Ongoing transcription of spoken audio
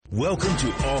Welcome to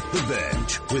Off the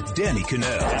Bench with Danny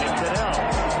Cannell.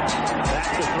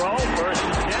 Back to throw, first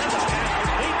and 10, the pass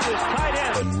complete to his tight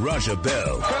end. And Raja Bell.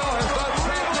 Bell has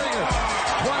done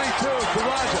something. 22 to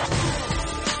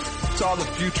Raja. Saw the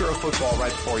future of football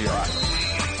right before your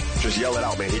eyes. Just yell it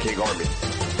out, man. He can't guard me.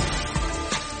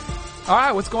 All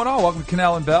right, what's going on? Welcome to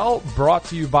Cannell and Bell, brought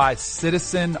to you by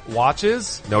Citizen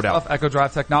Watches. No doubt. Of Echo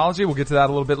Drive Technology. We'll get to that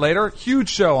a little bit later. Huge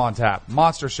show on tap.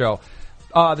 Monster show.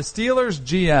 The Steelers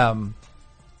GM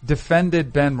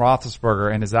defended Ben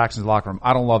Roethlisberger and his actions in the locker room.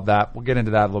 I don't love that. We'll get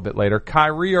into that a little bit later.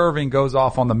 Kyrie Irving goes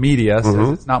off on the media, says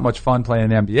it's not much fun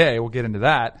playing in the NBA. We'll get into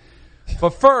that. But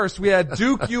first, we had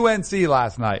Duke UNC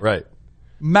last night. Right.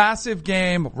 Massive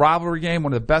game, rivalry game,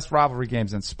 one of the best rivalry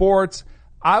games in sports.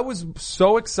 I was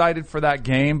so excited for that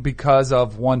game because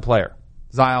of one player,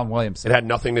 Zion Williamson. It had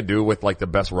nothing to do with like the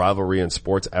best rivalry in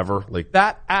sports ever. Like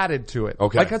that added to it.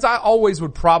 Okay. Because I always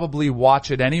would probably watch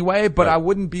it anyway, but Right. I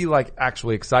wouldn't be like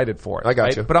actually excited for it. I got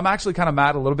right? you. But I'm actually kind of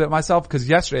mad a little bit at myself because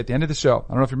yesterday at the end of the show, I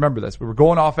don't know if you remember this, we were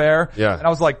going off air. Yeah. And I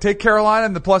was like, take Carolina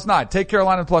and the +9. Take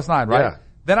Carolina and the +9, right? Yeah.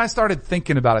 Then I started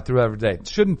thinking about it through every day.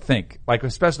 Shouldn't think, like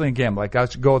especially in gambling. Like I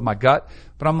should go with my gut.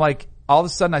 But I'm like, all of a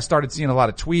sudden I started seeing a lot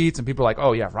of tweets and people are like,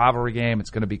 oh yeah, rivalry game.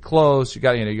 It's going to be close. You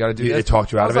got to do this. It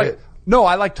talked you out I was of like, it? No,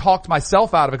 I like talked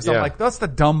myself out of it because Yeah. I'm like, that's the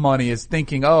dumb money is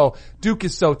thinking, oh, Duke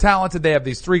is so talented. They have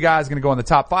these three guys going to go in the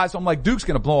top 5. So I'm like, Duke's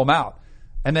going to blow them out.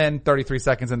 And then 33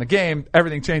 seconds in the game,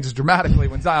 everything changes dramatically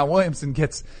when Zion Williamson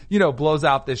gets, blows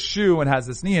out this shoe and has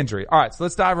this knee injury. All right, so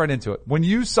let's dive right into it. When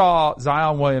you saw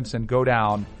Zion Williamson go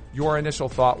down, your initial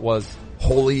thought was,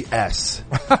 holy S.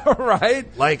 right?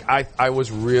 Like I was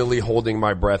really holding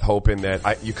my breath hoping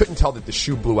that you couldn't tell that the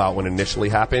shoe blew out when it initially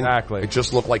happened. Exactly. It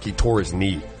just looked like he tore his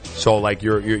knee. So like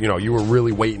you were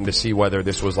really waiting to see whether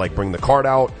this was like bring the card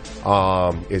out.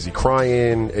 Is he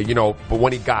crying? But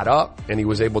when he got up and he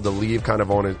was able to leave kind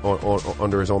of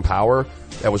under his own power,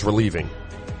 that was relieving.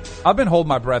 I've been holding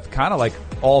my breath kind of like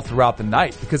all throughout the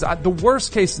night because the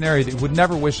worst case scenario that you would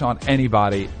never wish on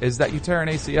anybody is that you tear an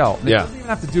ACL. And it doesn't even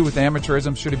have to do with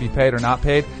amateurism, should it be paid or not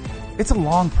paid. It's a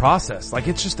long process. Like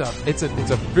it's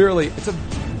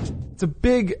a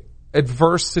big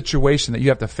adverse situation that you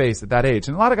have to face at that age.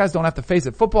 And a lot of guys don't have to face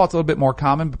it. Football, it's a little bit more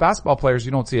common, but basketball players,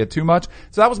 you don't see it too much.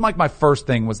 So that was like my first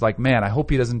thing was like, man, I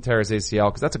hope he doesn't tear his ACL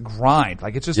because that's a grind.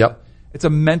 Like it's just, it's a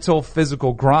mental,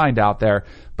 physical grind out there.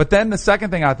 But then the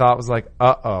second thing I thought was like,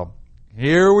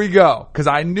 here we go. Cause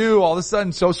I knew all of a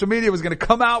sudden social media was going to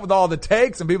come out with all the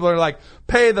takes and people are like,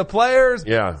 pay the players.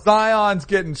 Yeah. Zion's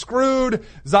getting screwed.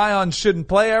 Zion shouldn't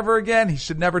play ever again. He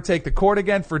should never take the court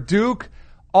again for Duke.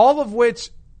 All of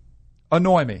which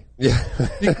annoy me. Yeah.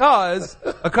 Because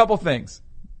a couple things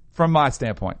from my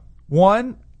standpoint.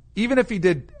 One, even if he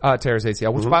did tear his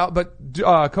ACL,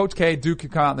 which Coach K, Duke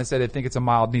could come out and they said they think it's a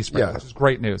mild knee sprain, which is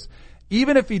great news.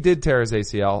 Even if he did tear his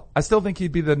ACL, I still think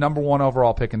he'd be the number 1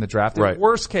 overall pick in the draft. In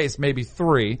worst case, maybe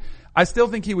 3. I still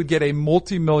think he would get a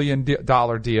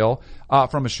multi-million-dollar deal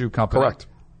from a shoe company. Correct.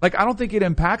 Like, I don't think it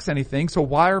impacts anything, so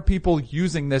why are people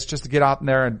using this just to get out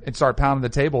there and start pounding the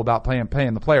table about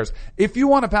paying the players? If you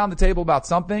want to pound the table about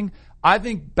something, I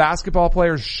think basketball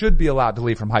players should be allowed to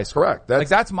leave from high school. Correct.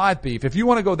 That's my beef. If you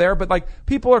want to go there, but like,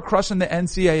 people are crushing the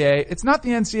NCAA. It's not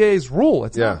the NCAA's rule.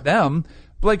 It's not them.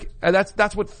 Like,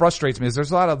 that's what frustrates me is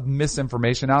there's a lot of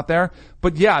misinformation out there.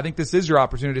 But yeah, I think this is your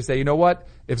opportunity to say, you know what?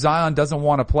 If Zion doesn't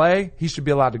want to play, he should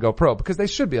be allowed to go pro because they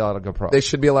should be allowed to go pro. They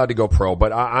should be allowed to go pro,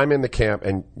 but I'm in the camp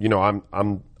and,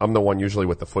 I'm the one usually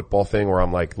with the football thing where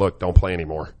I'm like, look, don't play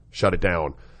anymore. Shut it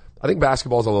down. I think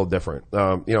basketball is a little different.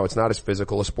 It's not as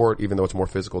physical a sport, even though it's more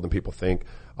physical than people think.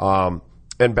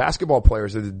 And basketball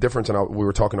players, the difference, and we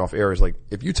were talking off air, is like,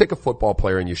 if you take a football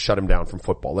player and you shut him down from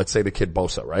football, let's say the kid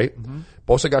Bosa, right? Mm-hmm.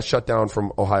 Bosa got shut down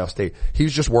from Ohio State. He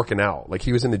was just working out. Like,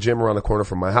 he was in the gym around the corner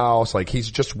from my house. Like,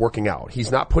 he's just working out.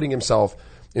 He's not putting himself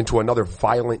into another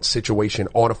violent situation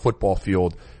on a football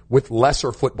field with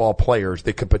lesser football players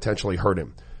that could potentially hurt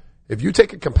him. If you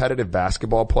take a competitive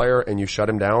basketball player and you shut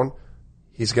him down,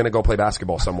 he's going to go play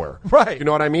basketball somewhere. Right. You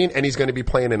know what I mean? And he's going to be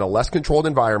playing in a less controlled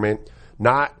environment,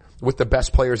 not with the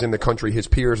best players in the country, his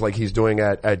peers, like he's doing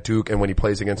at Duke and when he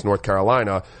plays against North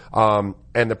Carolina. And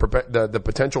the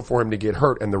potential for him to get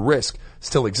hurt and the risk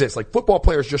still exists. Like, football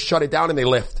players just shut it down and they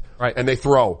lift. Right. And they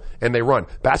throw and they run.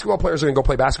 Basketball players are going to go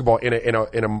play basketball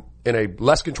in a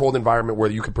less controlled environment where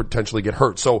you could potentially get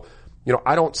hurt. So,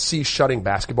 I don't see shutting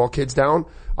basketball kids down.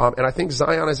 And I think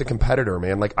Zion is a competitor,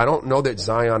 man. Like, I don't know that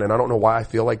Zion, and I don't know why I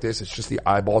feel like this, it's just the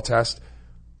eyeball test.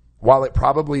 While it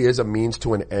probably is a means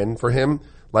to an end for him,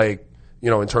 like,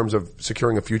 in terms of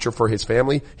securing a future for his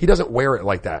family, he doesn't wear it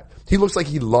like that. He looks like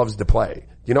he loves to play.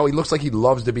 You know, he looks like he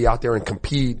loves to be out there and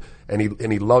compete, and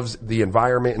he loves the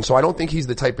environment. And so I don't think he's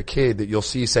the type of kid that you'll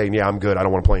see saying, yeah, I'm good, I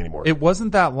don't want to play anymore. It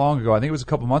wasn't that long ago. I think it was a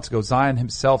couple months ago. Zion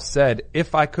himself said,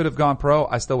 if I could have gone pro,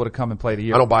 I still would have come and played a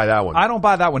year. I don't buy that one. I don't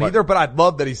buy that one either, but I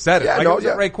love that he said it. Yeah, Like, no, it was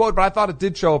a great quote, but I thought it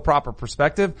did show a proper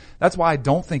perspective. That's why I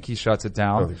don't think he shuts it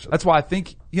down. That's why I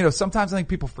think, you know, sometimes I think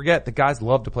people forget that guys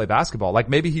love to play basketball. Like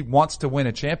maybe he wants to win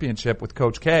a championship with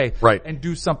Coach K, right, and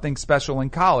do something special in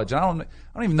college. And I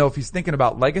don't even know if he's thinking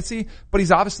about legacy, but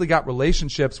he's obviously got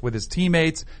relationships with his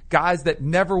teammates, guys that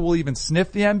never will even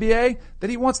sniff the NBA, that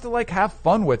he wants to like have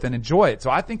fun with and enjoy it. So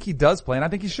I think he does play, and I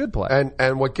think he should play.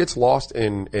 And what gets lost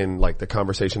in like the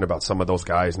conversation about some of those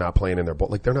guys not playing in their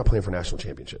like they're not playing for national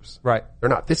championships. Right. They're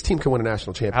not. This team can win a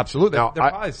national championship. Absolutely. Now,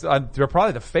 they're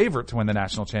probably the favorite to win the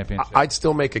national championship. I'd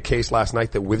still make a case last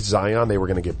night that with Zion they were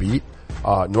going to get beat.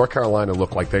 North Carolina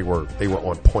looked like they were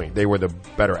on point. They were the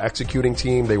better executing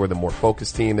team. They were the more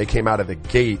focused team. They came out of the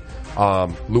gate.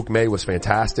 Luke May was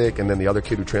fantastic, and then the other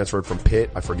kid who transferred from Pitt,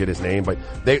 I forget his name, but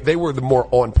they were the more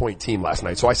on point team last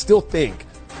night. So I still think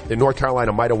that North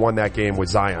Carolina might have won that game with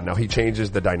Zion. Now he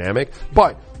changes the dynamic,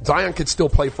 but Zion could still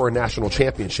play for a national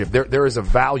championship. There is a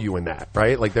value in that,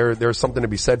 right? Like there's something to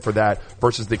be said for that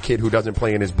versus the kid who doesn't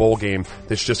play in his bowl game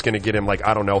that's just going to get him like,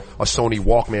 I don't know, a Sony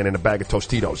Walkman and a bag of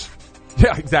Tostitos.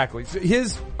 Yeah, exactly.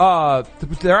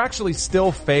 They're actually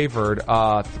still favored,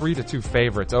 3-2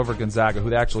 favorites over Gonzaga, who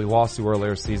they actually lost to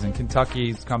earlier season.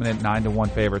 Kentucky's coming in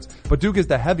 9-1 favorites, but Duke is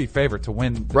the heavy favorite to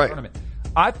win the tournament.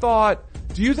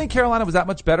 Do you think Carolina was that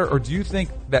much better, or do you think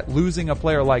that losing a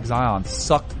player like Zion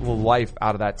sucked the life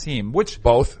out of that team?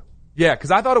 Both. Yeah,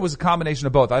 because I thought it was a combination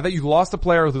of both. I thought you lost a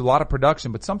player with a lot of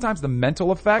production, but sometimes the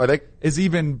mental effect is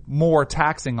even more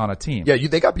taxing on a team. Yeah,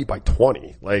 they got beat by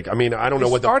 20. Like, I mean, I don't know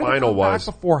what the final was.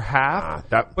 Back before half,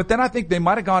 but then I think they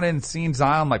might have gone in and seen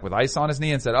Zion like with ice on his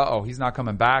knee and said, "Uh-oh, he's not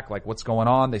coming back. Like, what's going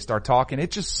on?" They start talking. It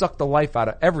just sucked the life out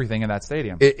of everything in that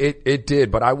stadium. It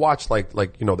did, but I watched like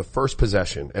you know the first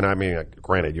possession, and I mean,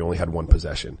 granted, you only had one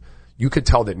possession. You could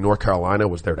tell that North Carolina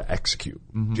was there to execute.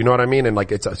 Mm-hmm. Do you know what I mean? And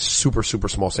like it's a super, super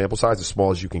small sample size, as small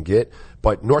as you can get.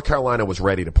 But North Carolina was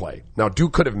ready to play. Now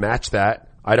Duke could have matched that.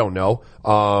 I don't know.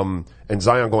 And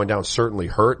Zion going down certainly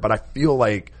hurt, but I feel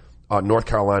like North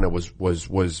Carolina was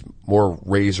more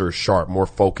razor sharp, more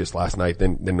focused last night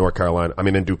than North Carolina. I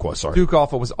mean, than Duke was. Sorry. Duke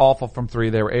was awful from three.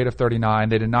 They were 8 of 39.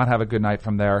 They did not have a good night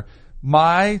from there.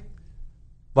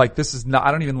 This is not,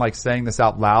 I don't even like saying this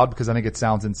out loud because I think it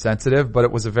sounds insensitive, but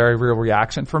it was a very real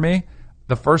reaction for me. Not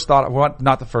the first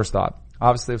thought.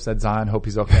 Obviously I've said Zion, hope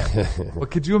he's okay. But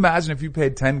could you imagine if you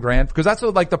paid $10,000? Because that's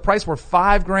what, like, the price were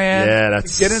 $5,000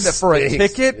 that's to get in for a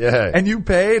ticket, and you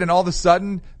paid, and all of a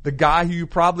sudden the guy who you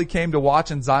probably came to watch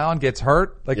in Zion gets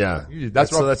hurt. Like,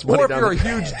 that's or if you're a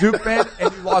huge Duke fan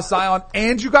and you lost Zion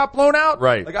and you got blown out,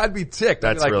 right? Like, I'd be ticked.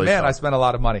 I'd be like, really man, tough. I spent a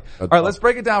lot of money. All right, let's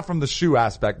break it down from the shoe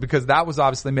aspect because that was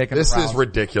obviously making this the rounds. Is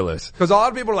ridiculous. Because a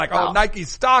lot of people are like, Nike's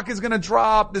stock is going to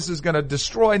drop. This is going to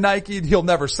destroy Nike. He'll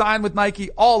never sign with Nike.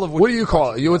 All of which. What do you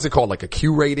call it? What's it called? Like a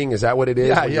Q rating? Is that what it is?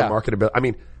 Yeah. Marketability. I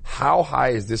mean, how high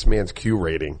is this man's Q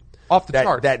rating? Off the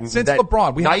chart. Since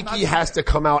LeBron. Nike has to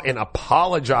come out and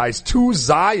apologize to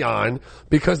Zion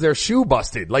because their shoe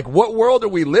busted. Like, what world are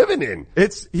we living in?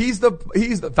 He's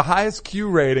the highest Q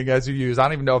rating as you use. I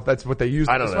don't even know if that's what they use.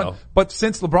 I don't know. But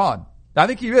since LeBron. I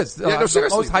think he is. Yeah, no,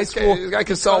 seriously. Most high school. This guy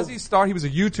can sell he was a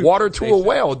YouTube water to a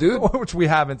whale, dude. Which we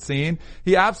haven't seen.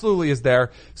 He absolutely is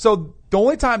there. So the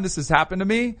only time this has happened to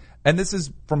me, and this is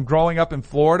from growing up in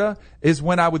Florida, is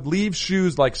when I would leave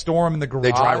shoes, like store them in the garage.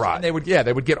 They dry rot. And they would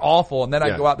get awful. And then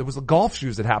I'd go out. There was golf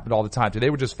shoes that happened all the time too. They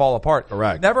would just fall apart.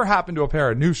 Correct. Never happened to a pair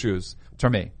of new shoes to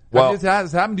me. Well,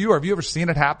 has it happened to you, or have you ever seen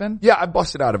it happen? Yeah, I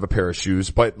busted out of a pair of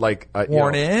shoes, but like,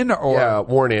 worn in.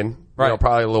 Right. You know,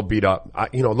 probably a little beat up.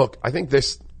 Look, I think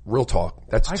this, real talk,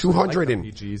 that's 200 like and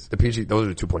the PGs. The PG, those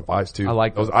are the 2.5s too. I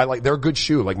like those. They're a good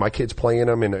shoe. Like my kids playing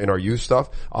them in our youth stuff.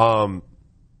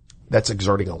 That's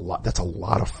exerting a lot. That's a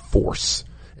lot of force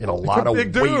and a lot of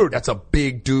weight. Dude. That's a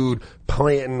big dude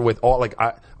planting with all, like,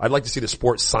 I'd like to see the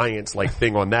sports science, like,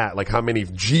 thing on that. Like, how many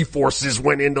G-forces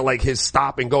went into, like, his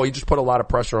stop and go. He just put a lot of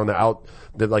pressure on the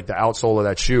outsole of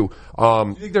that shoe. Do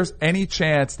you think there's any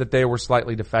chance that they were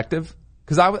slightly defective?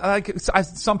 Cause I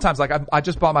sometimes, like, I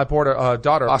just bought my daughter a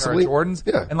pair of Jordans.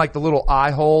 Yeah. And like the little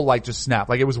eye hole, like, just snapped.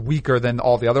 Like, it was weaker than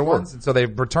all the other ones. And so they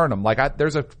returned them. Like,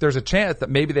 there's a chance that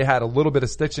maybe they had a little bit of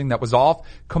stitching that was off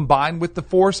combined with the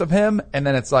force of him. And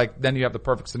then it's like, then you have the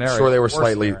perfect scenario. Sure, they were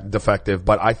slightly defective,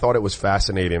 but I thought it was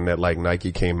fascinating that, like,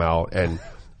 Nike came out and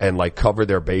and like cover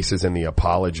their bases in the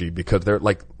apology, because they're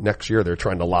like, next year they're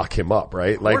trying to lock him up,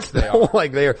 right? Of course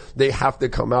like, they are. like they have to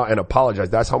come out and apologize.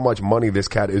 That's how much money this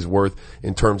cat is worth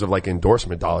in terms of like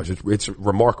endorsement dollars. It's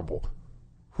remarkable.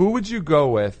 Who would you go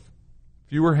with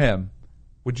if you were him?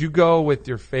 Would you go with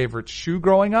your favorite shoe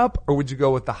growing up, or would you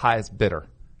go with the highest bidder?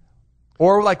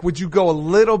 Or like, would you go a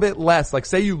little bit less? Like,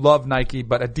 say you love Nike,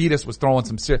 but Adidas was throwing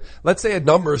some serious, let's say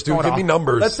numbers, dude, give me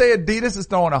numbers. Let's say Adidas is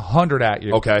throwing 100 at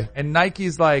you. Okay. And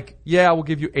Nike's like, yeah, we'll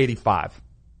give you 85.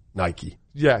 Nike.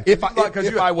 Yeah. If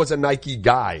I was a Nike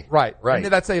guy. Right. Right.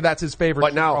 And let's say that's his favorite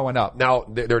But now, growing up. now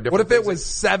they're different. What if it things. was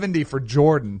 70 for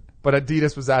Jordan, but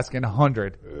Adidas was asking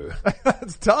 100?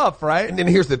 That's tough, right? And then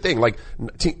here's the thing, like,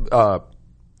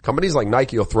 companies like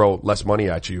Nike will throw less money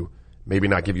at you, maybe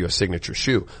not give you a signature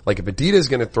shoe. Like if Adidas is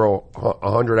going to throw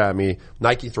 100 at me,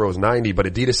 Nike throws 90, but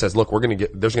Adidas says, look,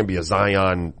 there's going to be a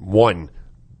Zion 1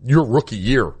 your rookie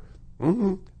year.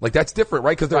 Mm-hmm. Like that's different,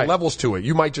 right? Because there are levels to it.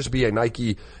 You might just be a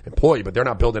Nike employee, but they're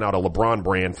not building out a LeBron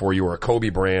brand for you or a Kobe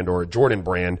brand or a Jordan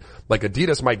brand. Like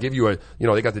Adidas might give you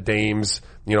they got the Dames,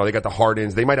 they got the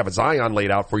Hardens. They might have a Zion laid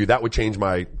out for you. That would change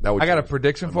I got a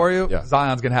prediction for you. Yeah.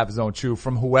 Zion's going to have his own shoe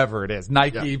from whoever it is.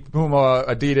 Nike, Puma,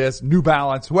 Adidas, New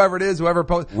Balance, whoever it is,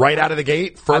 right out of the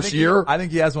gate, first year. I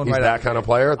think he has one He's right that out kind of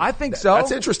player. I think so.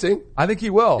 That's interesting. I think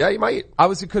he will. Yeah, he might. I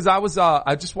just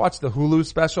watched the Hulu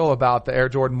special about the Air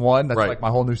Jordan 1. That's like my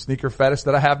whole new sneaker fetish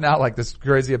that I have now, like this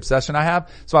crazy obsession I have.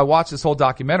 So I watched this whole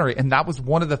documentary, and that was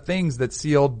one of the things that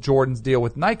sealed Jordan's deal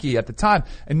with Nike at the time.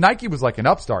 And Nike was like an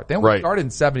upstart. They only started in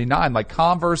 79. Like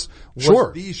Converse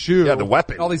was the shoe. Yeah, the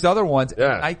weapon. All these other ones.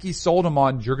 Yeah. And Nike sold them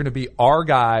on, you're going to be our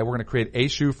guy. We're going to create a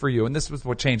shoe for you. And this was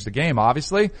what changed the game,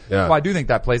 obviously. Yeah. So I do think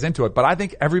that plays into it. But I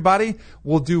think everybody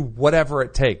will do whatever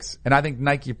it takes. And I think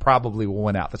Nike probably will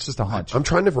win out. That's just a hunch. I'm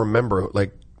trying to remember,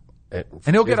 like, and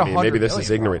he'll get 100 maybe this million,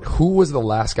 is ignorant. Who was the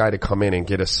last guy to come in and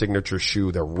get a signature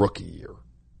shoe their rookie year?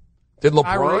 Did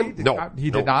LeBron? No. He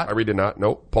did not. Kyrie did not.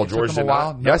 No. Paul George did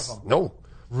not. None Yes. of them. No.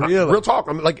 Really? Real talk.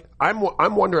 I'm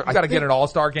wondering. You got to get an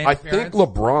all-star game. I think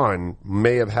LeBron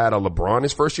may have had a LeBron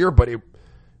his first year, but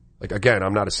again,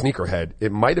 I'm not a sneakerhead.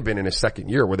 It might have been in his second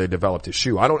year where they developed his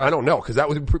shoe. I don't know, because that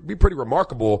would be pretty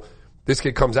remarkable. This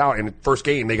kid comes out and the first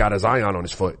game they got a Zion on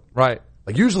his foot. Right.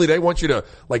 Like usually they want you to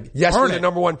you're the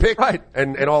number one pick, right?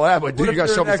 And all that, but dude, you got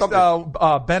to show me something.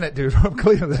 Bennett, dude, from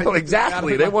Cleveland.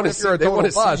 Exactly. They want to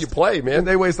see you play, man. And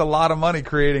they waste a lot of money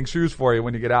creating shoes for you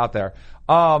when you get out there.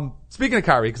 Speaking of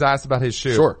Kyrie, because I asked about his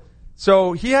shoe. Sure.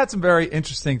 So he had some very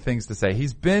interesting things to say.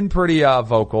 He's been pretty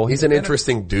vocal. He's an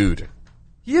interesting dude.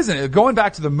 He isn't. Going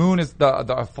back to the moon is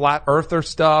the flat earther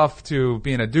stuff to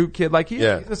being a Duke kid. Like he's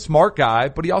a smart guy,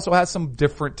 but he also has some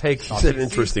different takes on it. He's an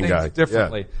interesting guy.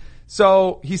 Differently. Yeah.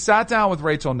 So he sat down with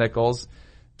Rachel Nichols,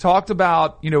 talked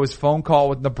about, his phone call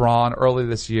with LeBron early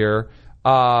this year,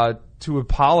 to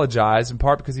apologize, in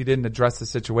part because he didn't address the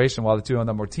situation while the two of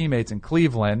them were teammates in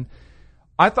Cleveland.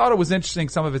 I thought it was interesting,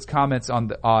 some of his comments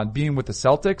on being with the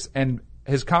Celtics and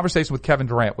his conversation with Kevin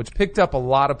Durant, which picked up a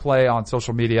lot of play on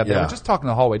social media. They were just talking in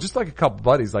the hallway, just like a couple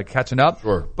buddies, like catching up.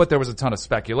 Sure. But there was a ton of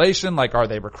speculation, like are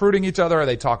they recruiting each other? Are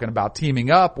they talking about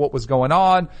teaming up? What was going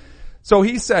on? So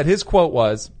he said, his quote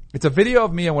was, "It's a video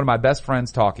of me and one of my best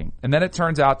friends talking. And then it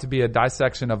turns out to be a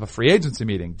dissection of a free agency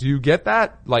meeting. Do you get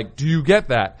that? Do you get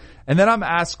that? And then I'm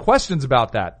asked questions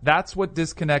about that. That's what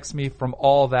disconnects me from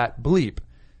all that bleep."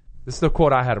 This is the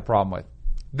quote I had a problem with.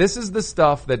 This is the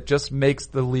stuff that just makes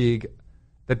the league,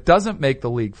 that doesn't make the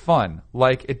league fun.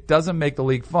 Like, it doesn't make the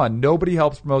league fun. Nobody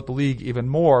helps promote the league even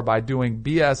more by doing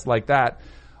BS like that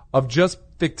of just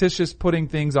fictitious putting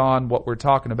things on what we're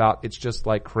talking about. It's just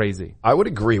like crazy. I would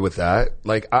agree with that.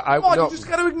 Like, you just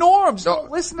got to ignore them.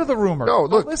 Don't listen to the rumor. No,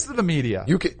 look, don't listen to the media.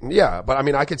 You could, but I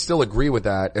mean, I could still agree with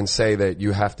that and say that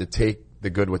you have to take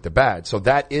the good with the bad. So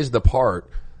that is the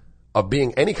part of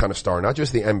being any kind of star, not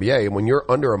just the NBA. And when you're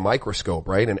under a microscope,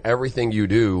 right, and everything you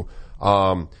do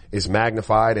is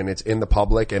magnified and it's in the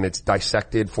public and it's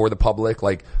dissected for the public,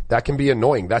 like that can be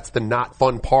annoying. That's the not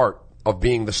fun part of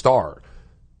being the star.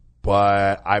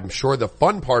 But I'm sure the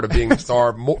fun part of being a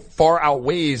star far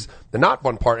outweighs the not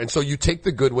fun part. And so you take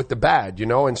the good with the bad,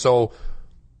 and so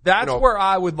that's where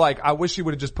I would I wish you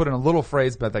would have just put in a little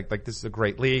phrase, but like this is a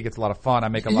great league. It's a lot of fun. I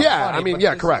make a lot of money. I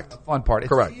mean, correct. The fun part.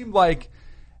 Correct. It seemed like,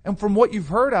 and from what you've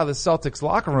heard out of the Celtics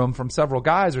locker room from several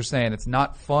guys are saying it's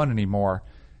not fun anymore.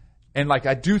 And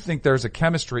I do think there's a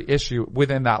chemistry issue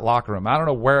within that locker room. I don't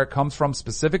know where it comes from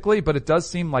specifically, but it does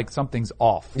seem like something's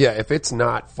off. Yeah, if it's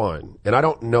not fun, and I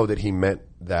don't know that he meant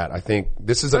that. I think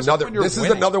this is another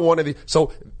one of the,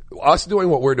 so us doing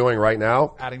what we're doing right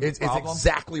now, it's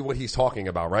exactly what he's talking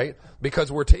about, right? Because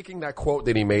we're taking that quote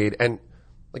that he made and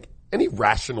any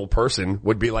rational person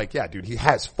would be like, yeah, dude, he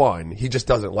has fun. He just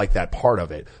doesn't like that part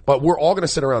of it. But we're all going to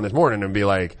sit around this morning and be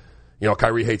like, you know,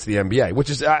 Kyrie hates the NBA, which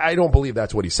is, I don't believe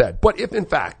that's what he said. But if in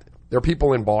fact there are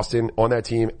people in Boston on that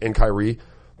team and Kyrie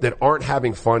that aren't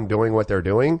having fun doing what they're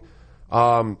doing,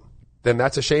 then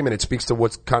that's a shame, and it speaks to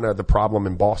what's kind of the problem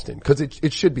in Boston. Because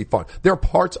it should be fun. There are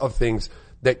parts of things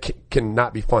that can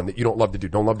not be fun, that you don't love to do.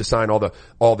 Don't love to sign all the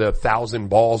 1,000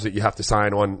 balls that you have to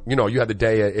sign on. You know, you had the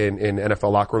day in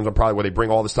NFL locker rooms, probably where they bring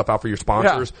all the stuff out for your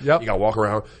sponsors. Yeah, yep. You got to walk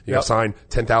around. You got to sign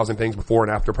 10,000 things before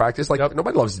and after practice. Like,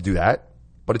 nobody loves to do that.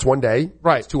 But it's one day.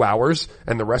 Right. It's 2 hours.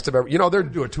 And the rest of it, they're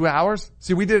do it 2 hours.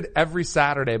 See, we did it every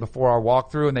Saturday before our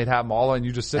walkthrough, and they'd have them all, and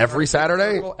you just sit every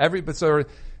Saturday? But so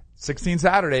 16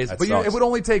 Saturdays, but it would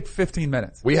only take 15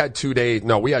 minutes. We had 2 days.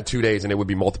 No, we had 2 days, and it would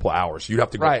be multiple hours. You'd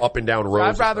have to go up and down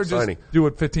rows. I'd rather just do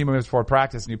it 15 minutes before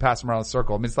practice, and you pass them around the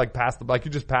circle. I mean, it's like you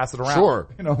just pass it around. Sure,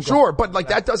 sure, but like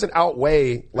that doesn't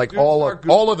outweigh like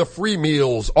all of the free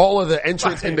meals, all of the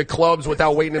entrance into clubs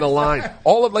without waiting in a line.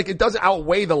 All of it doesn't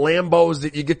outweigh the Lambos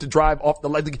that you get to drive off the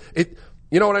leg.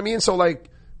 You know what I mean? So like.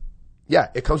 Yeah,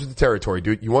 it comes with the territory,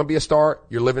 dude. You want to be a star,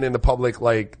 you're living in the public,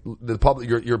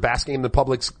 you're basking in the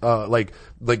public's,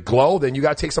 glow, then you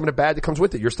gotta take some of the bad that comes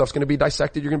with it. Your stuff's gonna be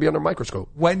dissected, you're gonna be under a microscope.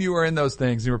 When you were in those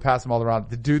things, you were passing them all around,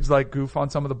 the dudes like goof on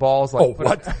some of the balls, like. Oh,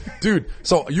 what? Dude,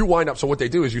 so you wind up, so what they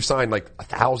do is you sign like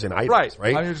 1,000 items,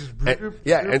 right? I mean, just,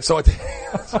 and so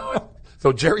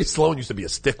So Jerry Sloan used to be a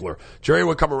stickler. Jerry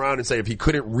would come around and say if he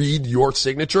couldn't read your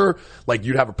signature, like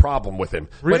you'd have a problem with him.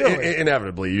 Really? But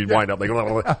inevitably you'd wind up like, blah,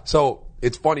 blah, blah. So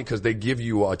it's funny because they give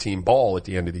you a team ball at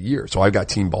the end of the year. So I've got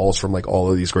team balls from like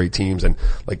all of these great teams, and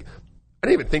like I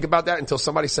didn't even think about that until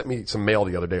somebody sent me some mail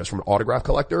the other day. It was from an autograph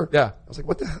collector. Yeah. I was like,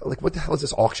 what the hell is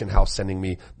this auction house sending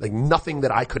me? Like nothing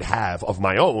that I could have of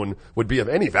my own would be of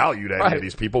any value to any of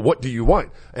these people. What do you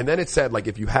want? And then it said like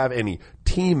if you have any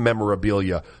team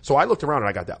memorabilia. So I looked around and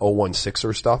I got the 01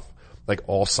 Sixers stuff, like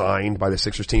all signed by the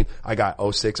Sixers team. I got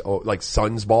 06, like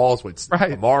Suns balls with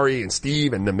Amari and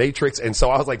Steve and the Matrix. And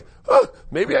so I was like,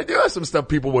 maybe I do have some stuff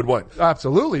people would want.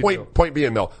 Absolutely. Point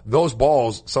being though, those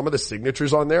balls, some of the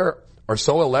signatures on there are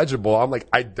so illegible. I'm like,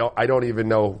 I don't even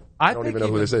know. I don't even know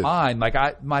who this is. Mine, like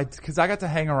cause I got to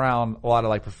hang around a lot of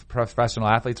like professional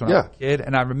athletes when I was a kid.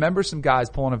 And I remember some guys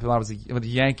pulling up when I was with the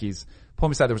Yankees, pulling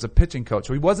me aside. There was a pitching coach.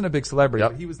 So he wasn't a big celebrity,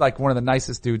 but he was like one of the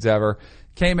nicest dudes ever.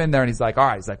 Came in there and he's like, all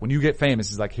right, he's like, when you get famous,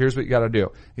 he's like, here's what you gotta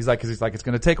do. He's like, it's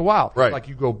going to take a while. Right. Like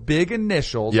you go big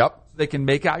initials. Yep. They can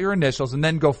make out your initials and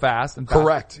then go fast. And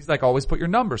correct. He's like, always put your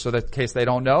number so that in case they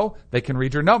don't know, they can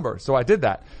read your number. So I did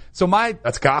that. So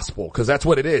that's gospel because that's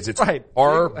what it is. It's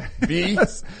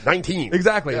RB 19.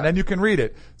 Exactly. Yeah. And then you can read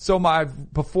it. So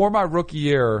before my rookie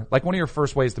year, like one of your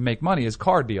first ways to make money is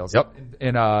card deals. Yep.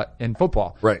 In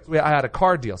football. Right. So I had a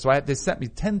card deal. So they sent me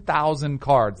 10,000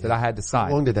 cards that I had to sign.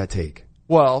 How long did that take?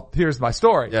 Well, here's my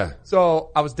story. Yeah.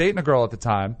 So I was dating a girl at the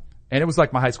time. And it was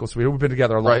like my high school sweetheart. We've been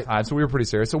together a long time, so we were pretty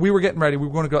serious. So we were getting ready. We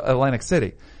were going to go to Atlantic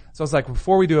City. So I was like,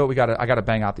 before we do it, I gotta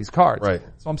bang out these cards. Right.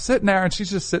 So I'm sitting there and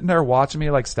she's just sitting there watching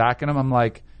me, like stacking them. I'm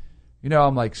like,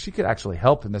 she could actually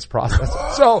help in this process.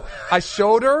 So I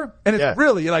showed her, and it's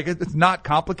really like, it's not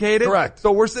complicated. Correct.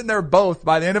 So we're sitting there both.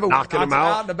 By the end of it, knocking them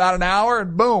out in about an hour,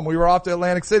 and boom, we were off to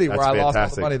Atlantic City. That's where I fantastic.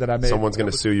 lost all the money that I made. Someone's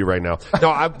going to sue you right now.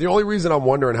 No, the only reason I'm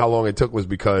wondering how long it took was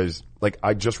because, like,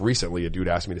 I just recently, a dude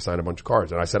asked me to sign a bunch of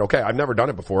cards, and I said, okay, I've never done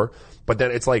it before, but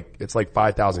then it's like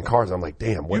 5,000 cards, and I'm like,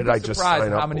 damn, what did I just sign up for? You'd be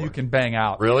surprised how many you can bang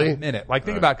out really? in a minute. Like,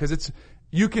 think about it, because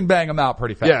you can bang them out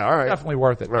pretty fast. Yeah, all right. It's definitely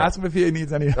worth it. Right. Ask him if he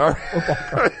needs any football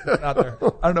cards out there.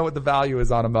 I don't know what the value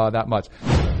is on him that much.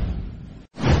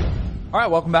 All right,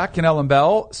 welcome back, Cannell and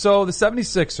Bell. So the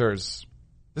 76ers,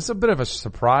 this is a bit of a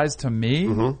surprise to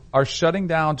me, are shutting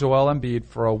down Joel Embiid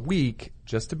for a week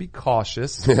just to be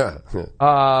cautious.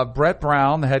 Brett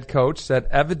Brown, the head coach, said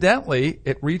evidently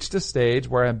it reached a stage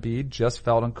where Embiid just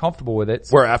felt uncomfortable with it.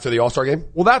 Where, after the All-Star game?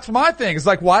 Well, that's my thing. It's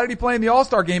like, why did he play in the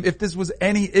All-Star game? If this was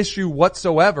any issue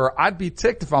whatsoever, I'd be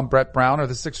ticked if I'm Brett Brown or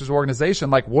the Sixers organization.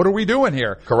 Like, what are we doing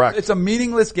here? Correct. It's a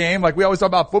meaningless game. Like, we always talk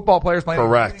about football players playing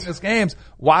meaningless games.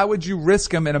 Why would you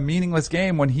risk him in a meaningless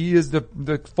game when he is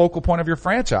the focal point of your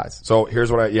franchise? So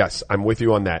here's what yes, I'm with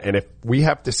you on that. And if we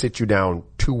have to sit you down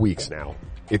 2 weeks now,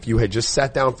 if you had just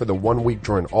sat down for the 1 week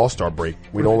during All-Star break,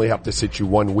 we'd only have to sit you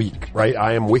 1 week, right?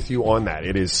 I am with you on that.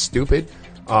 It is stupid.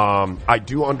 I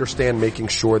do understand making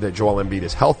sure that Joel Embiid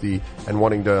is healthy and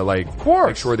wanting to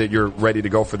make sure that you're ready to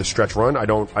go for the stretch run. I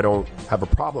don't have a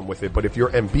problem with it. But if you're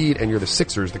Embiid and you're the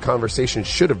Sixers, the conversation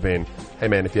should have been, hey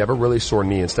man, if you have a really sore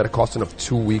knee, instead of costing up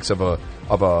 2 weeks of a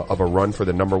run for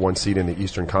the number 1 seed in the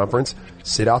Eastern Conference,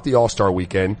 sit out the All-Star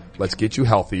weekend. Let's get you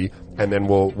healthy. and then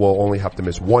we'll only have to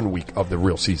miss 1 week of the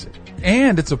real season.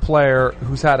 And it's a player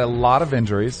who's had a lot of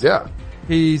injuries. Yeah.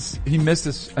 He missed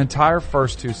his entire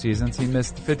first 2 seasons. He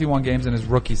missed 51 games in his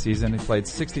rookie season. He played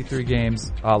 63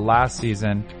 games last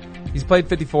season. He's played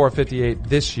 54 or 58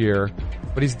 this year,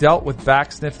 but he's dealt with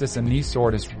back stiffness and knee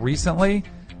soreness recently.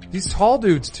 These tall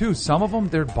dudes too, some of them,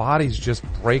 their bodies just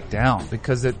break down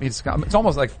because it's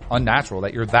almost like unnatural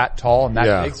that you're that tall and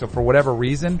that big. So for whatever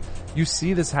reason, you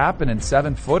see this happen in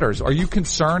 7-footers. Are you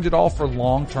concerned at all for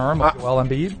long term with Joel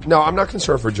Embiid? No, I'm not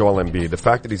concerned for Joel Embiid. The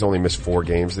fact that he's only missed 4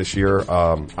 games this year,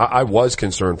 I was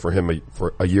concerned for him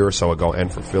for a year or so ago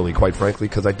and for Philly, quite frankly,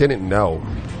 because I didn't know,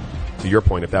 to your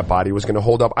point, if that body was going to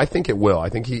hold up. I think it will. I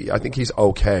think he's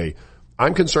okay.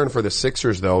 I'm concerned for the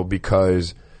Sixers though,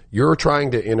 because you're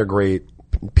trying to integrate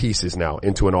pieces now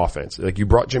into an offense. Like you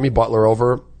brought Jimmy Butler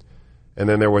over, and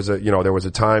then there was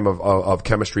a time of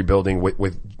chemistry building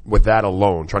with that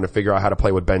alone, trying to figure out how to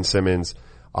play with Ben Simmons,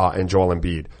 and Joel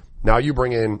Embiid. Now you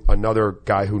bring in another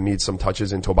guy who needs some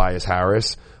touches in Tobias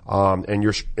Harris, and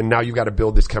now you've got to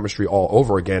build this chemistry all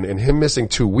over again. And him missing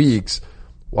 2 weeks,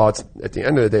 while it's at the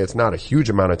end of the day, it's not a huge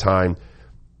amount of time.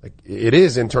 Like it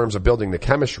is in terms of building the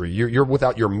chemistry. You're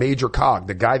without your major cog,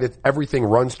 the guy that everything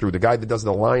runs through, the guy that does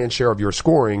the lion's share of your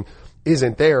scoring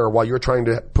isn't there while you're trying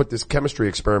to put this chemistry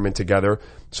experiment together.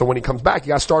 So when he comes back, you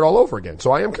got to start all over again.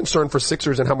 So I am concerned for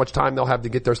Sixers and how much time they'll have to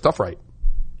get their stuff right.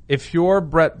 If you're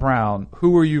Brett Brown,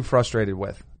 who are you frustrated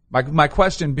with? My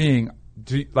question being,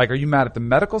 are you mad at the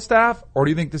medical staff, or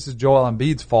do you think this is Joel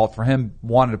Embiid's fault for him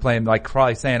wanting to play and like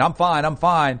probably saying, I'm fine.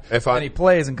 And he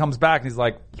plays and comes back and he's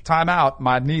like, time out,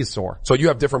 my knee's sore. So you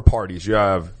have different parties. You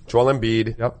have Joel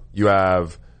Embiid. Yep. You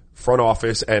have front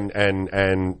office and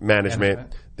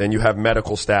management. Then you have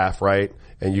medical staff, right?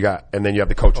 And then you have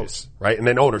the coaches, right? And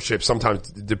then ownership, sometimes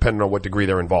depending on what degree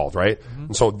they're involved, right? Mm-hmm.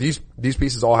 And so these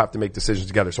pieces all have to make decisions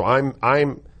together. So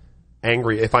I'm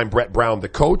angry if I'm Brett Brown, the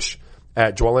coach,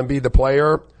 at Joel Embiid, the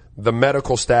player, the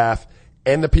medical staff,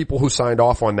 and the people who signed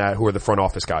off on that, who are the front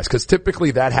office guys. Because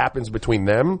typically that happens between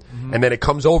them, and then it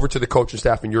comes over to the coaching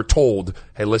staff, and you're told,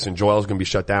 hey, listen, Joel's going to be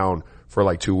shut down for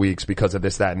like 2 weeks because of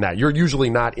this, that, and that. You're usually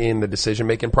not in the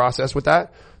decision-making process with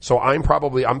that. So I'm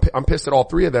pissed at all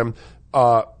 3 of them,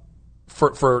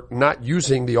 for not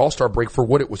using the All-Star break for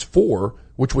what it was for,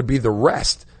 which would be the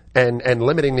rest. And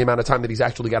limiting the amount of time that he's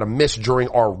actually got to miss during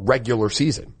our regular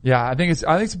season. Yeah, I think it's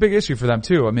a big issue for them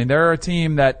too. I mean, they're a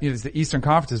team that the Eastern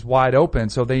Conference is wide open,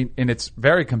 and it's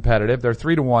very competitive. They're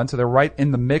 3-1, so they're right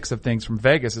in the mix of things from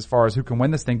Vegas as far as who can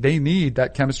win this thing. They need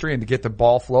that chemistry and to get the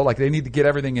ball flow. Like they need to get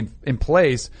everything in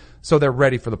place so they're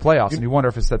ready for the playoffs. And you wonder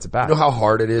if it sets it back. You know how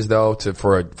hard it is though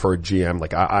for a GM.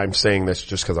 Like I'm saying this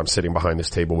just because I'm sitting behind this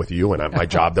table with you, and my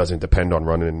job doesn't depend on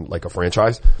running like a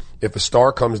franchise. If a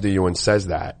star comes to you and says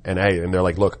that, and they're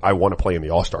like, look, I want to play in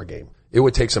the All-Star game, it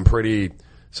would take some pretty big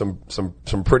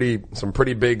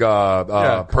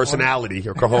personality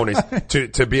or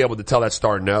cojones to be able to tell that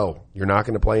star, no, you're not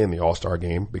going to play in the All-Star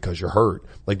game because you're hurt.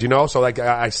 Like, do you know? So like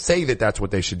I say that's what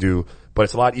they should do, but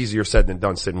it's a lot easier said than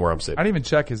done sitting where I'm sitting. I didn't even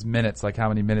check his minutes, like how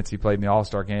many minutes he played in the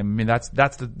All-Star game. I mean, that's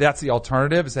the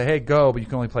alternative is say, hey, go, but you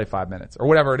can only play 5 minutes or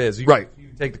whatever it is. You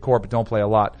can take the court, but don't play a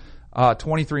lot.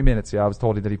 23 minutes, I was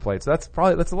told that he played. So that's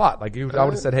a lot. Like I would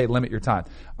have said, hey, limit your time.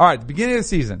 All right, at the beginning of the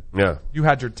season, you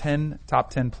had your top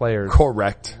 10 players.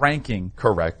 Correct. Ranking.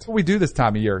 Correct. That's what we do this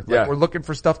time of year. Like we're looking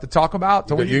for stuff to talk about.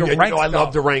 So we need to rank I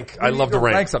love to rank. I love to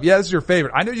rank stuff. Yeah, this is your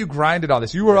favorite. I know you grinded on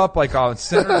this. You were up like on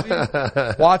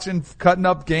Synergy, watching, cutting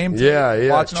up games.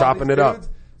 Yeah, chopping it up.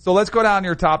 So let's go down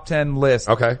your top 10 list.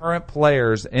 Okay. Of current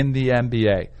players in the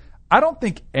NBA. I don't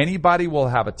think anybody will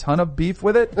have a ton of beef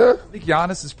with it. I think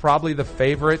Giannis is probably the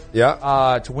favorite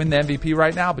to win the MVP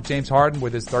right now, but James Harden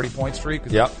with his 30-point streak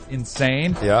is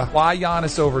insane. Yeah. Why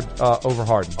Giannis over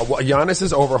Harden? Giannis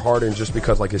is over Harden just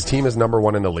because like his team is number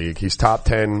 1 in the league. He's top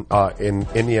 10 in the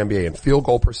NBA in field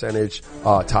goal percentage,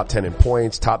 top 10 in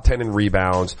points, top 10 in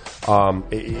rebounds.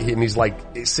 And he's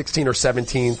like 16th or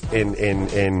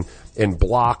 17th in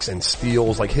blocks and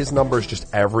steals. Like his numbers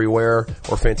just everywhere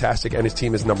are fantastic, and his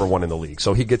team is number 1 in the league.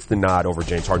 So he gets the nod over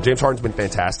James Harden. James Harden's been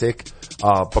fantastic,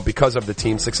 but because of the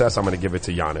team success, I'm going to give it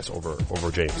to Giannis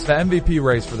over James. The MVP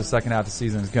race for the second half of the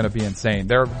season is going to be insane.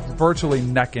 They're virtually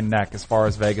neck and neck as far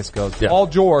as Vegas goes. Yeah. Paul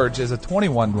George is a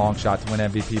 21 long shot to win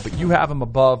MVP, but you have him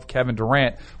above Kevin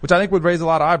Durant, which I think would raise a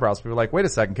lot of eyebrows. People are like, wait a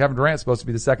second, Kevin Durant's supposed to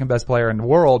be the second best player in the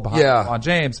world behind LeBron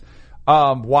James.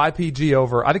 YPG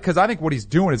over, I think what he's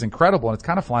doing is incredible and it's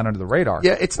kind of flying under the radar.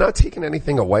 Yeah, it's not taking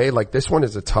anything away. Like this one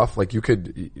is a tough, like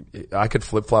I could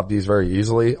flip flop these very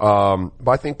easily. But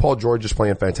I think Paul George is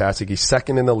playing fantastic. He's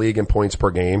second in the league in points per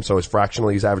game. So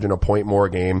fractionally he's averaging a point more a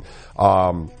game,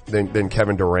 than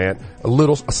Kevin Durant.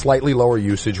 A slightly lower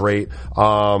usage rate.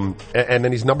 And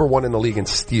then he's number one in the league in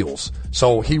steals.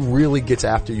 So he really gets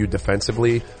after you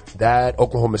defensively. That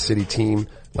Oklahoma City team,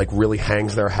 like really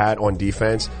hangs their hat on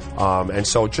defense. And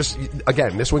so just,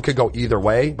 again, this one could go either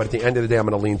way, but at the end of the day, I'm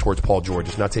going to lean towards Paul George.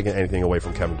 It's not taking anything away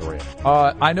from Kevin Durant.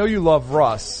 I know you love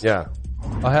Russ. Yeah.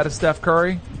 Ahead of Steph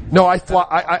Curry? No, I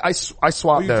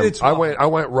swapped them. Swap. I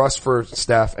went Russ for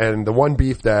Steph, and the one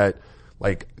beef that,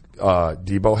 like,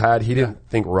 Debo had, he didn't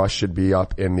think Russ should be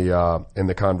up in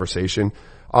the conversation.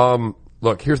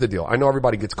 Look, here's the deal. I know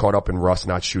everybody gets caught up in Russ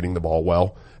not shooting the ball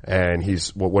well. And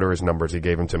what are his numbers? He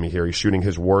gave them to me here. He's shooting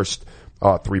his worst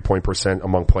 3-point percent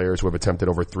among players who have attempted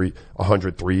over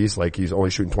 100 threes. Like he's only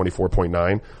shooting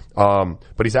 24.9.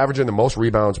 But he's averaging the most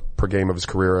rebounds per game of his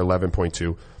career,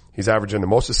 11.2. He's averaging the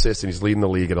most assists, and he's leading the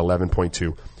league at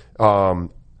 11.2.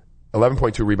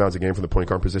 11.2 rebounds a game from the point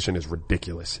guard position is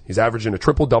ridiculous. He's averaging a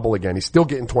triple-double again. He's still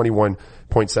getting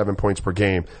 21.7 points per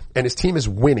game. And his team is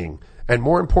winning. And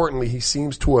more importantly, he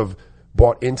seems to have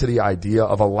bought into the idea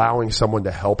of allowing someone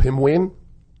to help him win.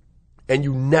 And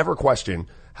you never question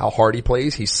how hard he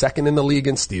plays. He's second in the league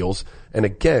in steals. And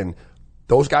again,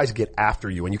 those guys get after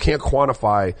you. And you can't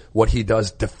quantify what he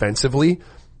does defensively.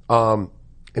 And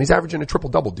he's averaging a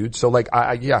triple-double, dude. So, like,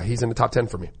 he's in the top 10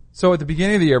 for me. So, at the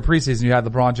beginning of the year, preseason, you had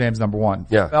LeBron James number one.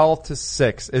 Yeah. Fell to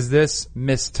 6. Is this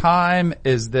missed time?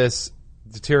 Is this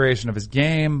deterioration of his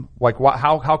game? Like,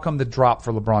 how come the drop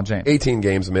for LeBron James? 18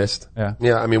 games missed. Yeah.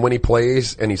 Yeah, I mean, when he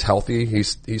plays and he's healthy,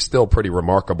 he's still pretty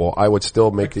remarkable. I would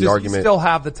still make the argument. Does he still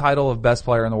have the title of best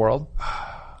player in the world?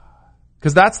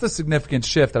 Because that's the significant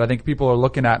shift that I think people are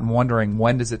looking at and wondering,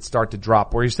 when does it start to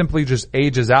drop? Where he simply just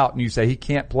ages out and you say he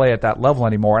can't play at that level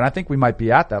anymore. And I think we might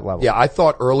be at that level. Yeah, I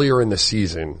thought earlier in the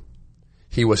season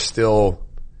he was still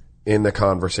in the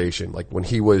conversation. Like when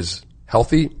he was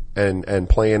healthy and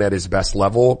playing at his best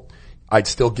level, I'd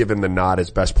still give him the nod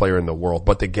as best player in the world.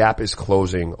 But the gap is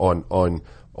closing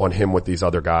on him with these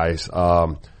other guys.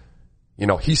 You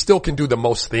know, he still can do the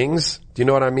most things. Do you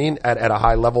know what I mean? At a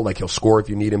high level, like he'll score if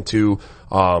you need him to.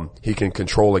 He can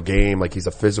control a game, like he's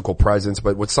a physical presence.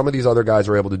 But what some of these other guys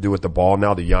are able to do with the ball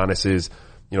now, the Giannis's,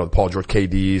 you know, the Paul George,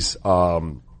 KD's,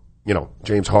 you know,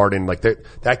 James Harden, like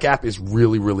that gap is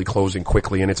really, really closing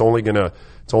quickly, and it's only gonna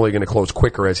close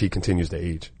quicker as he continues to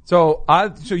age. So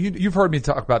you've heard me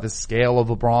talk about this scale of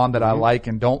LeBron that I like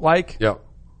and don't like. Yeah.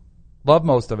 Love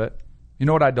most of it. You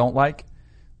know what I don't like?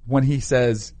 When he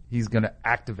says he's gonna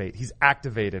activate. He's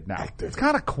activated now. It's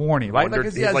kind of corny. Like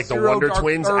the Wonder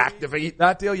Twins activate?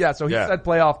 That deal, yeah. So he said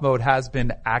playoff mode has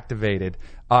been activated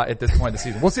at this point in the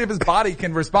season. We'll see if his body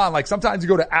can respond. Like sometimes you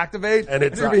go to activate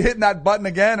and you'll be hitting that button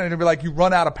again and it'll be like you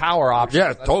run out of power options.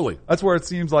 Yeah, totally. That's where it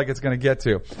seems like it's gonna get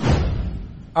to.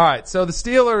 All right, so the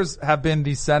Steelers have been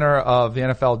the center of the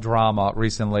NFL drama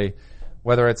recently.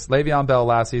 Whether it's Le'Veon Bell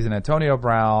last season, Antonio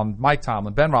Brown, Mike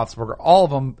Tomlin, Ben Roethlisberger, all of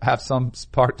them have some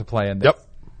part to play in this. Yep.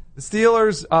 The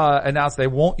Steelers announced they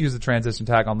won't use the transition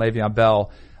tag on Le'Veon Bell.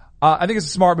 I think it's a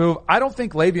smart move. I don't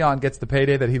think Le'Veon gets the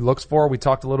payday that he looks for. We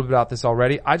talked a little bit about this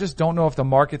already. I just don't know if the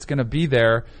market's going to be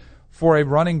there for a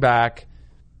running back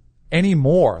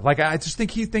anymore. Like, I just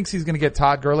think he thinks he's going to get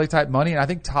Todd Gurley type money, and I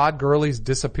think Todd Gurley's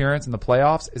disappearance in the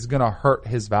playoffs is going to hurt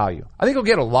his value. I think he'll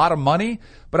get a lot of money,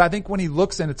 but I think when he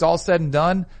looks and it's all said and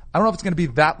done, I don't know if it's going to be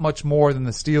that much more than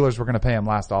the Steelers were going to pay him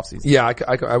last offseason. Yeah,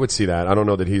 I would see that. I don't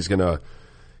know that he's going to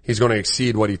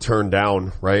exceed what he turned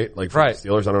down, right? Like for the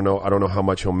Steelers, I don't know how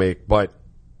much he'll make, but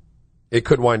it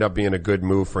could wind up being a good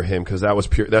move for him because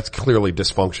that's clearly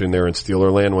dysfunction there in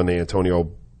Steeler land when the Antonio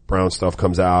Brown stuff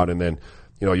comes out, and then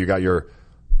you know you got your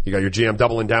GM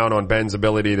doubling down on Ben's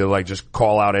ability to like just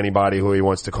call out anybody who he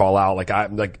wants to call out. Like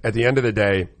at the end of the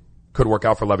day, could work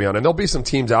out for Le'Veon, and there'll be some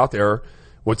teams out there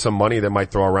with some money that might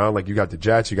throw around. Like you got the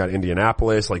Jets, you got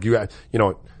Indianapolis, like you got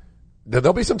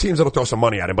there'll be some teams that'll throw some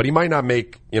money at him, but he might not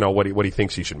make, what he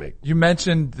thinks he should make. You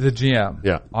mentioned the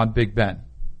GM on Big Ben.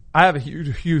 I have a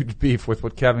huge beef with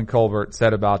what Kevin Colbert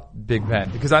said about Big Ben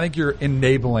because I think you're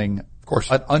enabling, of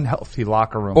course, an unhealthy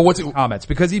locker room comments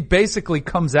because he basically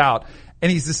comes out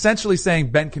and he's essentially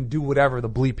saying Ben can do whatever the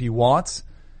bleep he wants,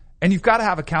 and you've got to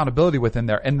have accountability within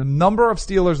there. And the number of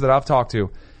Steelers that I've talked to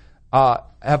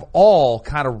have all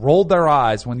kind of rolled their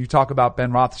eyes when you talk about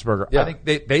Ben Roethlisberger. Yeah. I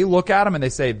think they look at him and they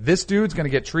say, this dude's going to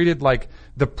get treated like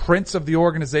the prince of the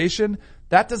organization.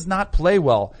 That does not play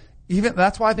well.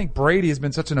 That's why I think Brady has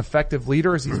been such an effective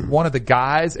leader is he's one of the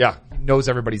guys. Yeah. He knows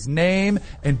everybody's name,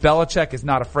 and Belichick is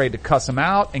not afraid to cuss him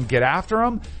out and get after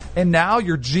him. And now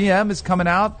your GM is coming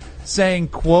out saying,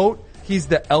 quote, he's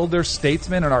the elder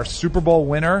statesman and our Super Bowl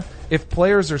winner. If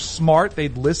players are smart,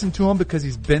 they'd listen to him because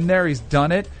he's been there, he's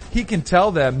done it. He can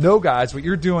tell them, no guys, what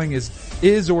you're doing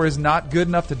is or is not good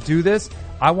enough to do this.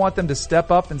 I want them to step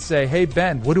up and say, hey,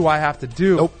 Ben, what do I have to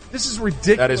do? Nope. This is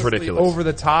ridiculous. That is ridiculous. Over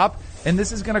the top. And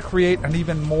this is going to create an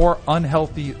even more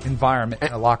unhealthy environment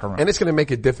in a locker room. And it's going to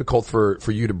make it difficult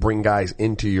for you to bring guys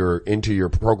into your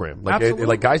program.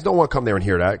 Like guys don't want to come there and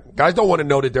hear that. Guys don't want to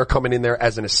know that they're coming in there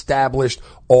as an established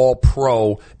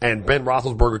all-pro and Ben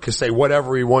Roethlisberger can say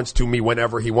whatever he wants to me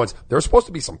whenever he wants. There's supposed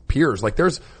to be some peers. Like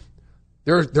there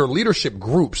are leadership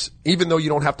groups, even though you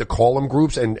don't have to call them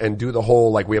groups and do the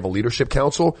whole, like we have a leadership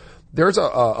council. There's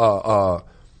an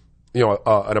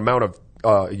amount of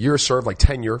years served, like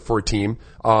tenure for a team,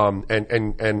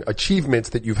 and achievements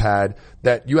that you've had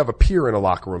that you have a peer in a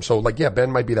locker room. So like, yeah,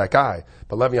 Ben might be that guy,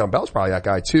 but Le'Veon Bell's probably that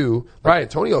guy too. Like right.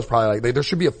 Antonio's probably like, there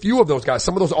should be a few of those guys.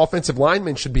 Some of those offensive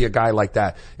linemen should be a guy like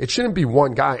that. It shouldn't be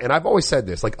one guy. And I've always said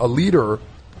this, like a leader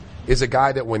is a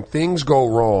guy that when things go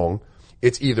wrong,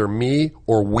 it's either me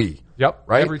or we. Yep.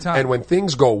 Right? Every time. And when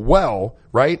things go well,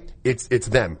 right, it's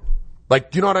them. Like,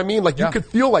 do you know what I mean? Like, you could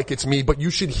feel like it's me, but you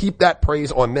should heap that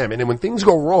praise on them. And then when things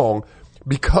go wrong,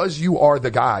 because you are the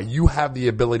guy, you have the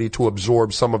ability to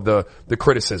absorb some of the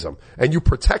criticism. And you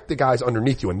protect the guys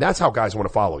underneath you. And that's how guys want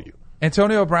to follow you.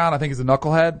 Antonio Brown, I think, is a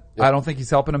knucklehead. Yep. I don't think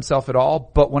he's helping himself at all.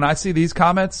 But when I see these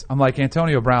comments, I'm like,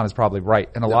 Antonio Brown is probably right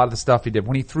in a lot of the stuff he did.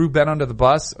 When he threw Ben under the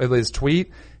bus with his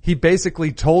tweet, he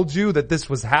basically told you that this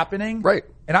was happening. Right.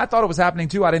 And I thought it was happening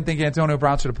too. I didn't think Antonio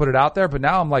Brown should have put it out there, but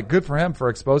now I'm like, good for him for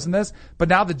exposing this. But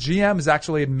now the GM is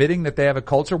actually admitting that they have a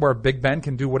culture where Big Ben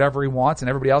can do whatever he wants and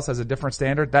everybody else has a different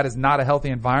standard. That is not a healthy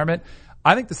environment.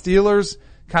 I think the Steelers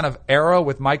kind of era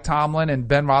with Mike Tomlin and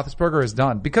Ben Roethlisberger is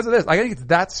done because of this. I think it's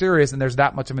that serious and there's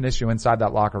that much of an issue inside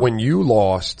that locker room. When you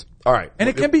lost, all right. And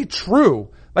it can be true.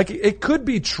 Like it could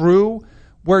be true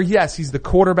where yes, he's the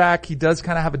quarterback. He does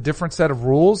kind of have a different set of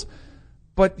rules.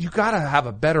 But you gotta have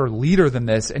a better leader than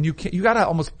this, and you gotta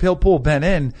almost pull Ben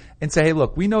in and say, hey,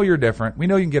 look, we know you're different. We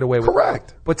know you can get away with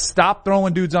Correct. it. But stop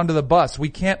throwing dudes under the bus. We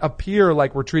can't appear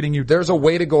like we're treating you. There's a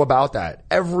way to go about that.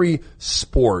 Every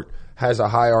sport has a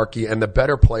hierarchy, and the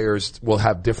better players will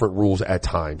have different rules at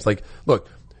times. Like, look,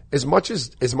 as much as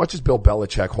Bill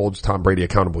Belichick holds Tom Brady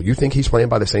accountable, you think he's playing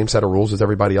by the same set of rules as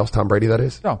everybody else, Tom Brady, that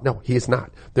is? No, he is not.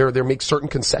 They make certain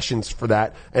concessions for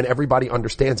that, and everybody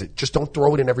understands it. Just don't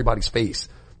throw it in everybody's face.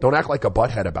 Don't act like a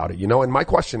butthead about it, you know? And my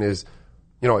question is,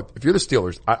 you know, if you're the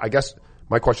Steelers, I guess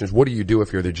my question is, what do you do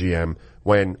if you're the GM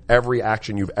when every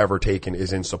action you've ever taken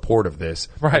is in support of this?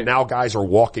 Right. And now guys are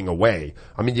walking away.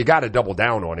 I mean, you gotta double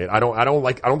down on it. I don't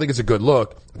think it's a good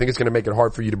look. I think it's gonna make it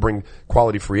hard for you to bring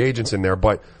quality free agents in there,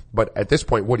 but at this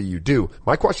point, what do you do?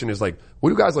 My question is like, what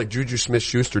do guys like Juju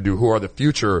Smith-Schuster do who are the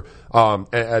future,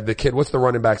 the kid, what's the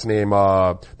running back's name,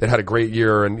 that had a great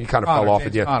year and he kind of fell off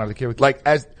at the end? Connor, the kid with like,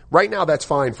 right now, that's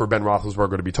fine for Ben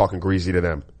Roethlisberger to be talking greasy to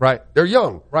them. Right. They're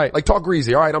young. Right. Like, talk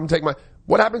greasy. All right, I'm gonna take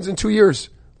what happens in 2 years?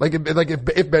 Like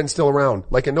if Ben's still around.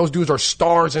 Like, and those dudes are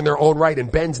stars in their own right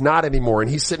and Ben's not anymore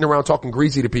and he's sitting around talking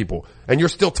greasy to people and you're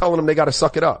still telling them they gotta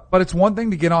suck it up. But it's one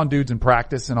thing to get on dudes in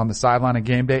practice and on the sideline and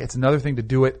game day. It's another thing to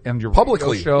do it in your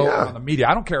publicly show or on the media.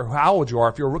 I don't care how old you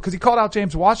are. Cause he called out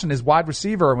James Washington, his wide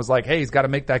receiver, and was like, hey, he's gotta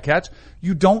make that catch.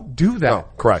 You don't do that. No,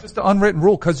 correct. It's just an unwritten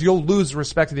rule cause you'll lose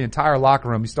respect to the entire locker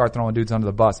room. You start throwing dudes under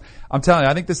the bus. I'm telling you,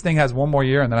 I think this thing has one more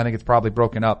year and then I think it's probably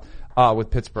broken up, with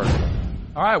Pittsburgh.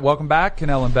 All right, welcome back,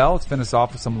 Cannell and Bell. Let's finish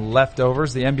off with some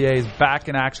leftovers. The NBA is back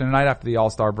in action tonight after the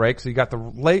All-Star break. So you got the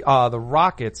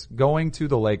Rockets going to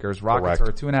the Lakers. Rockets are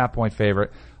a 2.5-point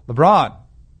favorite. LeBron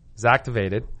is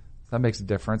activated. That makes a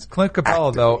difference. Clint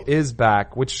Capella, though, is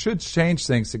back, which should change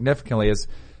things significantly as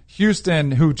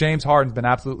Houston, who James Harden's been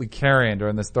absolutely carrying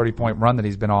during this 30-point run that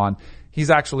he's been on. He's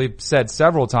actually said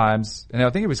several times, and I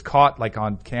think he was caught like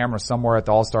on camera somewhere at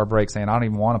the All-Star break saying, I don't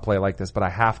even want to play like this, but I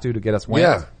have to get us wins.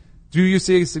 Yeah. Do you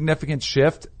see a significant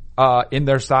shift in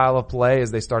their style of play as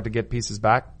they start to get pieces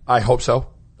back? I hope so,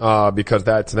 because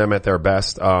that's them at their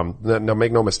best. No,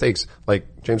 make no mistakes.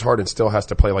 Like, James Harden still has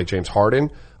to play like James Harden,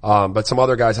 but some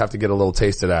other guys have to get a little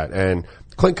taste of that. And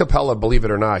Clint Capella, believe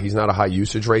it or not, he's not a high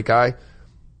usage rate guy.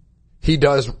 He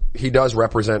does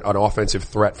represent an offensive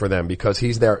threat for them because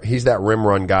he's that rim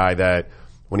run guy that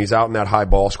when he's out in that high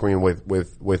ball screen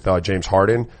with James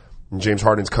Harden, and James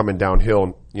Harden's coming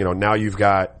downhill, you know, now you've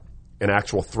got an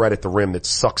actual threat at the rim that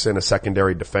sucks in a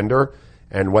secondary defender.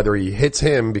 And whether he hits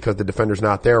him because the defender's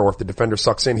not there or if the defender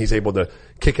sucks in, he's able to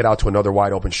kick it out to another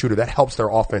wide open shooter. That helps their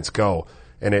offense go.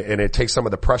 and it takes some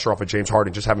of the pressure off of James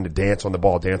Harden just having to dance on the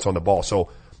ball. So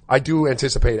I do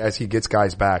anticipate as he gets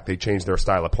guys back, they change their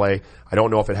style of play. I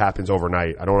don't know if it happens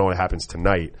overnight. I don't know what happens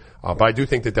tonight. But I do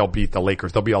think that they'll beat the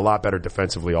Lakers. They'll be a lot better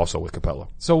defensively also with Capella.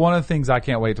 So one of the things I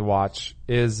can't wait to watch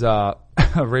is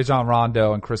Rajon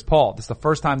Rondo and Chris Paul. This is the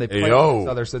first time they played each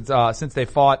other since they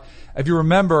fought. If you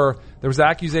remember, there was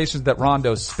accusations that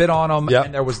Rondo spit on him,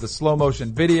 and there was the slow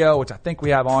motion video, which I think we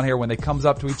have on here when they comes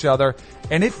up to each other,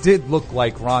 and it did look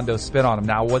like Rondo spit on him.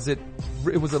 Now, was it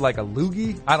like a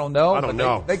loogie? I don't know. I don't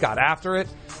know. They got after it.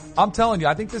 I'm telling you,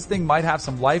 I think this thing might have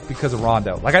some life because of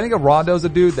Rondo. Like, I think Rondo's a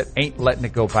dude that ain't letting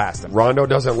it go past him. Rondo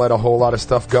doesn't let a whole lot of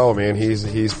stuff go, man.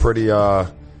 He's pretty, You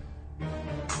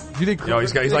think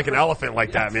he's like an elephant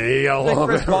like that, man. You think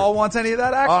Chris Paul wants any of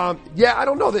that action? Yeah, I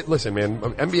don't know that. Listen, man,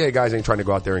 NBA guys ain't trying to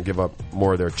go out there and give up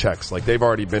more of their checks. Like, they've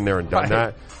already been there and done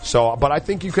that. So, but I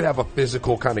think you could have a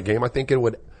physical kind of game. I think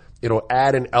it'll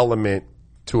add an element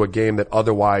to a game that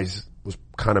otherwise was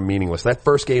kind of meaningless. That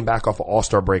first game back off of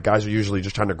All-Star break, guys are usually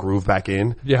just trying to groove back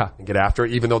in and get after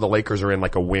it, even though the Lakers are in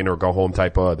like a win or go home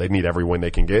type of, they need every win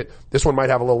they can get. This one might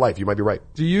have a little life. You might be right.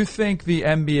 Do you think the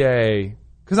NBA,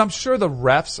 because I'm sure the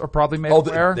refs are probably made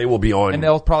aware. They will be on. And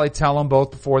they'll probably tell them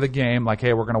both before the game, like,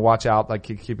 hey, we're going to watch out, like,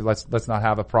 keep it, let's not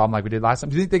have a problem like we did last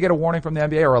time. Do you think they get a warning from the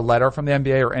NBA or a letter from the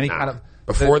NBA or any kind of...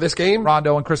 Before this game?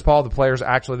 Rondo and Chris Paul, the players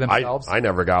actually themselves? I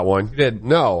never got one. You did?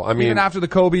 No, I mean... Even after the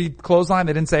Kobe clothesline,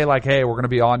 they didn't say like, hey, we're going to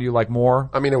be on you like more?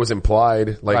 I mean, it was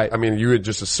implied. Like, I mean, you had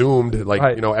just assumed,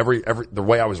 like, you know, every, the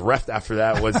way I was reffed after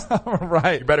that was...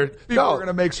 right. You better... People were going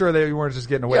to make sure they weren't just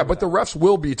getting away with but the refs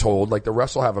will be told, like, the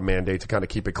refs will have a mandate to kind of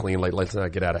keep it clean, like, let's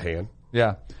not get out of hand.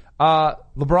 Yeah.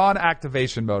 LeBron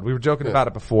activation mode. We were joking about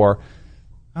it before.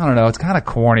 I don't know. It's kind of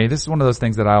corny. This is one of those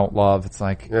things that I don't love. It's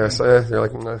like... Yeah, so you're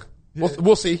like... Nah.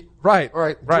 We'll see. Right. All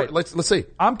right. Let's see.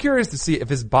 I'm curious to see if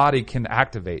his body can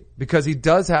activate because he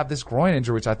does have this groin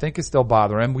injury, which I think is still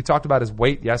bothering him. We talked about his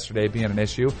weight yesterday being an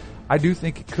issue. I do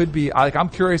think it could be, like, I'm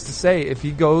curious to say if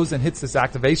he goes and hits this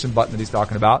activation button that he's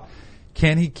talking about,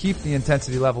 can he keep the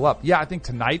intensity level up? Yeah, I think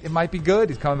tonight it might be good.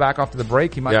 He's coming back after the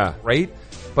break. He might be great.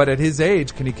 But at his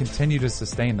age, can he continue to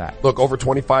sustain that? Look, over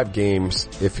 25 games,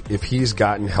 if he's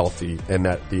gotten healthy and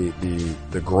that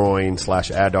the groin /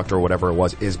 adductor or whatever it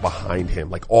was is behind him,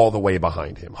 like all the way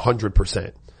behind him,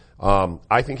 100%.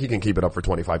 I think he can keep it up for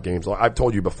 25 games. I've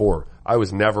told you before, I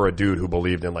was never a dude who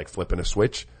believed in like flipping a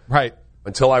switch. Right.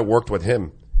 Until I worked with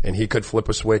him and he could flip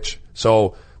a switch.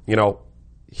 So, you know,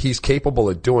 he's capable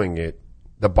of doing it.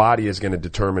 The body is going to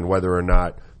determine whether or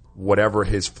not whatever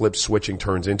his flip switching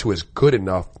turns into is good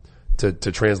enough to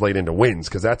translate into wins,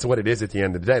 because that's what it is at the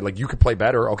end of the day. Like, you could play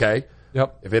better, okay?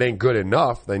 Yep. If it ain't good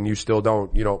enough, then you still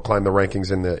don't climb the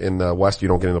rankings in the West. You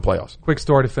don't get in the playoffs. Quick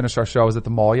story to finish our show. I was at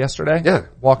the mall yesterday. Yeah.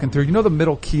 Walking through, the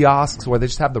middle kiosks where they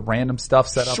just have the random stuff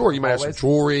set up. Sure, you might have some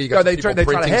jewelry. You got they try to,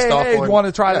 hey, you want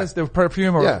to try this, the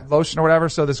perfume or lotion or whatever?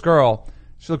 So this girl,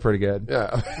 she looked pretty good.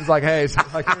 Yeah. She's like, hey, do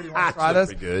you want to try this?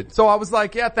 Pretty good. So I was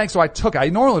like, yeah, thanks. So I took it. I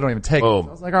normally don't even take it. So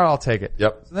I was like, all right, I'll take it.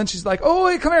 Yep. So then she's like, oh,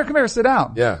 hey, come here, sit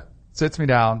down. Yeah. Sits me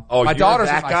down. Oh, my daughter's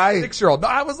that my guy? 6-year-old. No,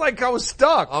 I was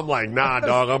stuck. I'm like, nah,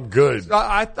 dog, I'm good.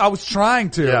 I was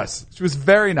trying to. Yes. She was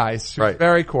very nice. She was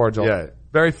very cordial. Yeah.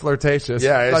 Very flirtatious.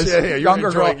 Yeah,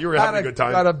 Younger girl. You were having a good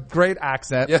time. Got a great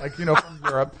accent, from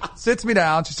Europe. Sits me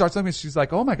down. She starts looking at me. She's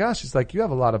like, oh my gosh. She's like, you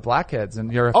have a lot of blackheads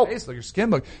and your face, your skin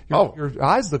look, your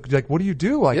eyes look like, what do you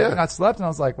do? Like, I've not slept. And I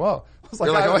was like, whoa. I was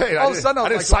like, all of a sudden I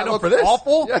didn't sign up for this.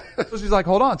 Awful. Yeah. So she's like,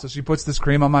 hold on. So she puts this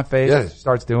cream on my face. Yeah. She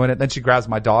starts doing it. Then she grabs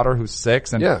my daughter who's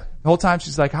 6 and the whole time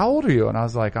she's like, how old are you? And I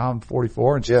was like, I'm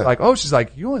 44. And she's like, oh, she's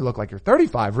like, you only look like you're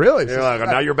 35. Really? You're like,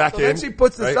 now you're back in. Then she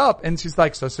puts this up and she's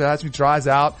like, so as she dries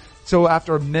out. So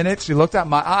after a minute, she looked at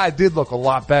my eye. I did look a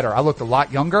lot better. I looked a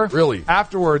lot younger. Really?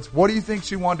 Afterwards, what do you think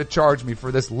she wanted to charge me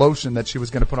for this lotion that she was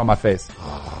going to put on my face?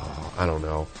 I don't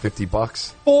know. $50?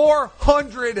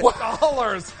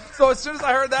 $400. So as soon as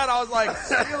I heard that, I was like,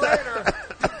 see you later.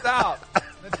 Peace out.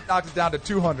 Then she knocked it down to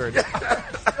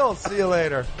 $200. Still, see you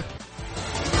later.